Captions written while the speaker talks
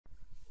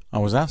I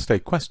was asked a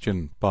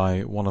question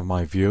by one of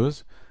my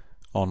viewers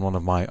on one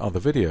of my other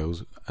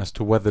videos as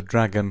to whether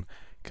Dragon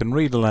can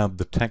read aloud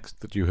the text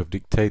that you have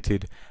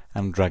dictated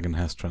and Dragon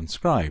has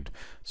transcribed.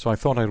 So I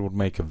thought I would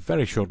make a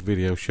very short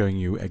video showing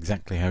you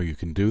exactly how you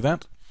can do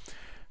that.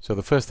 So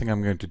the first thing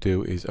I'm going to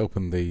do is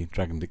open the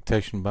Dragon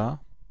dictation bar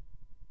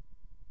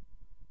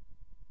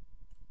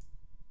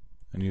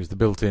and use the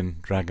built-in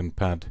Dragon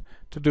pad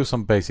to do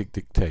some basic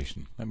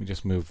dictation. Let me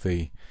just move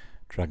the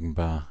Dragon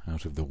bar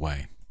out of the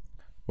way.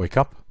 Wake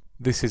up.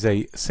 This is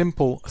a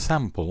simple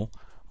sample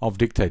of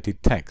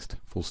dictated text.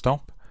 Full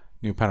stop.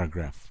 New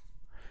paragraph.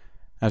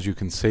 As you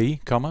can see,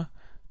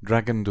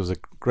 Dragon does a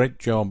great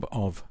job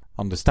of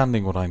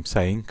understanding what I'm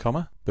saying,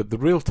 but the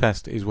real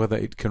test is whether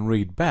it can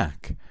read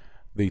back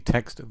the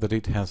text that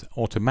it has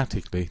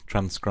automatically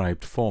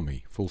transcribed for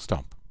me. Full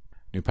stop.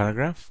 New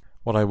paragraph.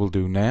 What I will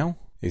do now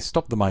is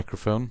stop the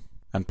microphone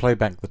and play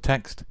back the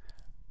text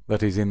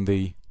that is in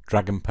the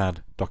Dragon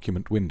pad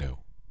document window.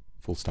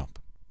 Full stop.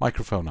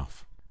 Microphone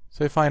off.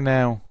 So if I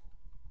now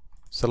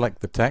select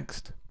the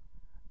text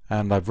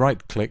and I've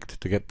right-clicked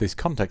to get this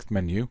context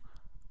menu,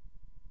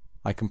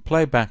 I can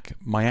play back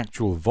my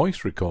actual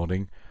voice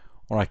recording,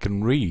 or I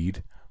can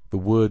read the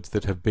words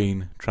that have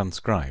been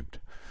transcribed.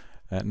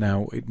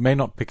 Now it may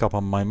not pick up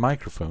on my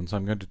microphone, so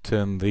I'm going to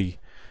turn the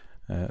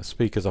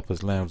speakers up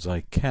as loud as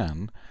I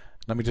can.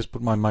 Let me just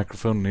put my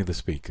microphone near the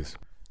speakers.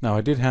 Now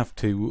I did have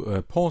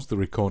to pause the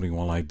recording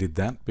while I did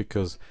that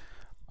because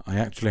I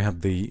actually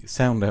had the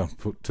sound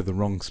output to the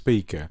wrong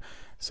speaker,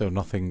 so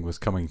nothing was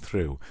coming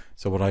through.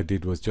 So what I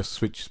did was just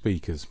switch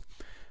speakers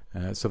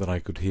so that I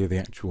could hear the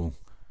actual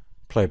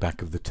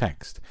playback of the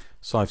text.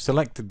 So I've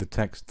selected the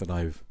text that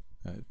I've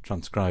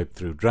transcribed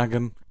through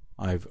Dragon.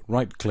 I've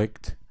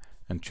right-clicked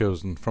and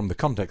chosen from the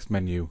context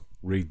menu,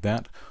 read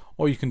that,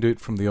 or you can do it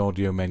from the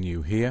audio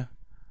menu here,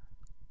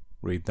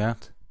 read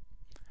that,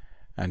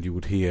 and you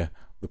would hear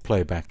the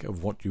playback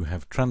of what you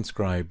have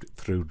transcribed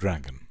through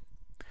Dragon.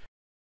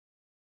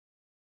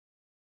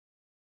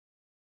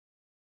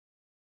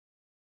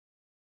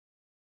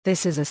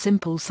 This is a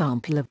simple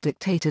sample of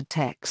dictated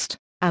text.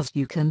 As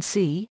you can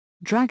see,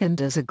 Dragon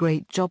does a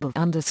great job of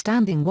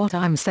understanding what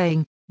I'm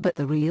saying, but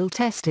the real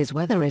test is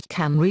whether it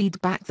can read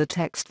back the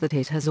text that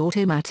it has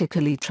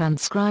automatically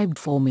transcribed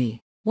for me.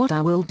 What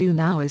I will do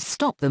now is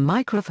stop the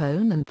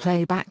microphone and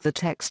play back the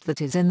text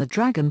that is in the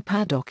Dragon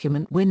pad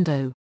document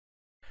window.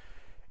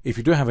 If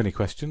you do have any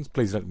questions,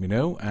 please let me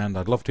know, and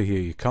I'd love to hear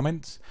your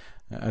comments.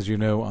 As you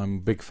know, I'm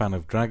a big fan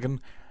of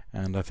Dragon,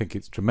 and I think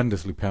it's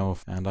tremendously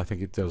powerful, and I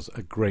think it does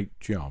a great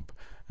job.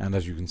 And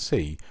as you can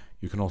see,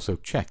 you can also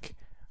check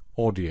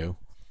audio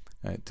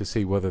to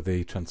see whether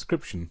the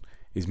transcription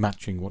is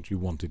matching what you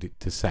wanted it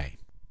to say.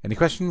 Any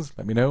questions?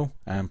 Let me know,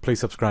 and please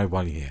subscribe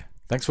while you're here.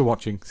 Thanks for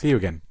watching. See you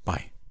again.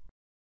 Bye.